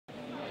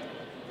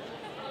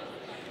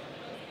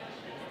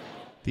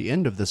The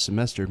end of the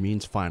semester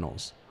means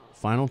finals,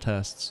 final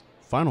tests,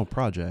 final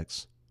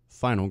projects,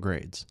 final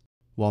grades.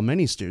 While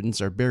many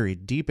students are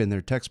buried deep in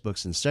their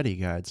textbooks and study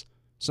guides,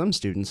 some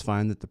students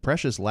find that the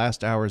precious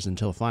last hours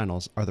until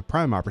finals are the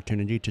prime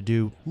opportunity to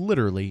do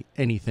literally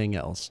anything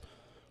else,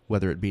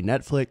 whether it be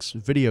Netflix,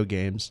 video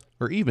games,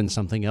 or even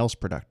something else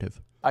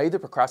productive. I either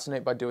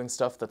procrastinate by doing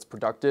stuff that's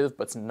productive,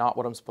 but it's not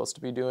what I'm supposed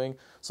to be doing.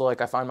 So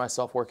like I find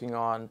myself working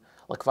on,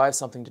 like if I have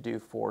something to do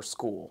for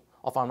school,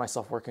 I'll find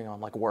myself working on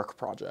like work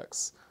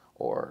projects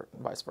or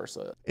vice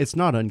versa. It's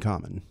not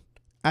uncommon.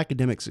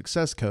 Academic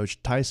success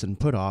coach Tyson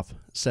Putoff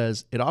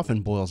says it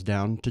often boils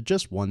down to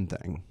just one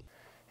thing.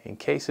 In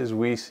cases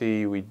we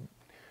see,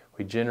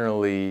 it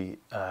generally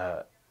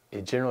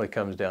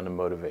comes down to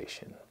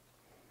motivation.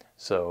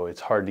 So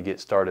it's hard to get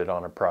started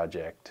on a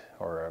project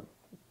or an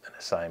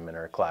assignment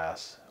or a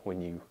class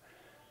when you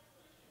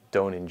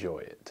don't enjoy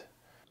it.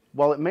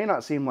 While it may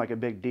not seem like a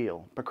big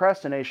deal,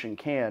 procrastination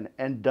can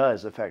and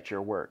does affect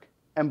your work.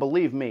 And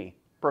believe me,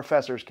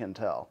 professors can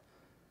tell.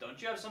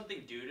 Don't you have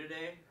something due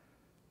today?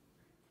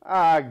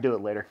 I can do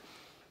it later.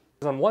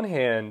 On one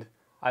hand,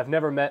 I've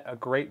never met a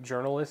great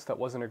journalist that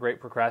wasn't a great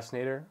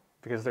procrastinator,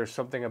 because there's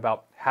something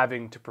about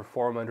having to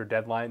perform under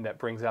deadline that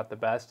brings out the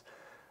best.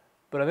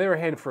 But on the other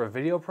hand, for a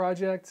video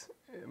project,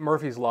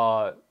 Murphy's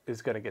Law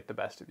is going to get the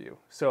best of you.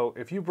 So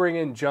if you bring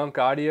in junk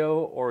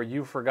audio or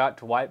you forgot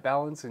to white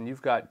balance and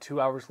you've got 2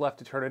 hours left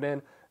to turn it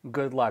in,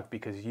 good luck,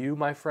 because you,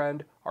 my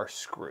friend, are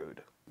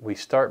screwed. We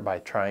start by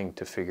trying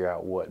to figure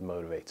out what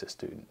motivates a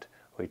student.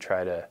 We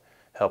try to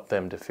help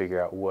them to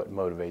figure out what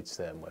motivates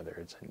them, whether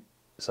it's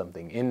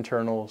something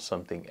internal,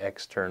 something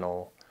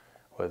external,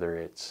 whether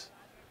it's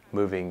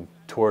moving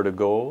toward a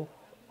goal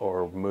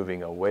or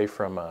moving away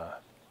from a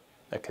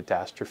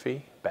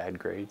catastrophe, bad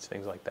grades,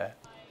 things like that.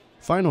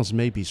 Finals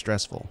may be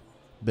stressful,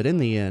 but in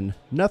the end,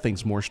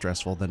 nothing's more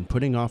stressful than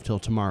putting off till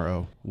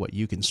tomorrow what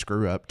you can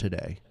screw up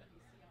today.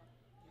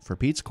 For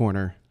Pete's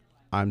Corner,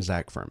 I'm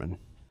Zach Furman.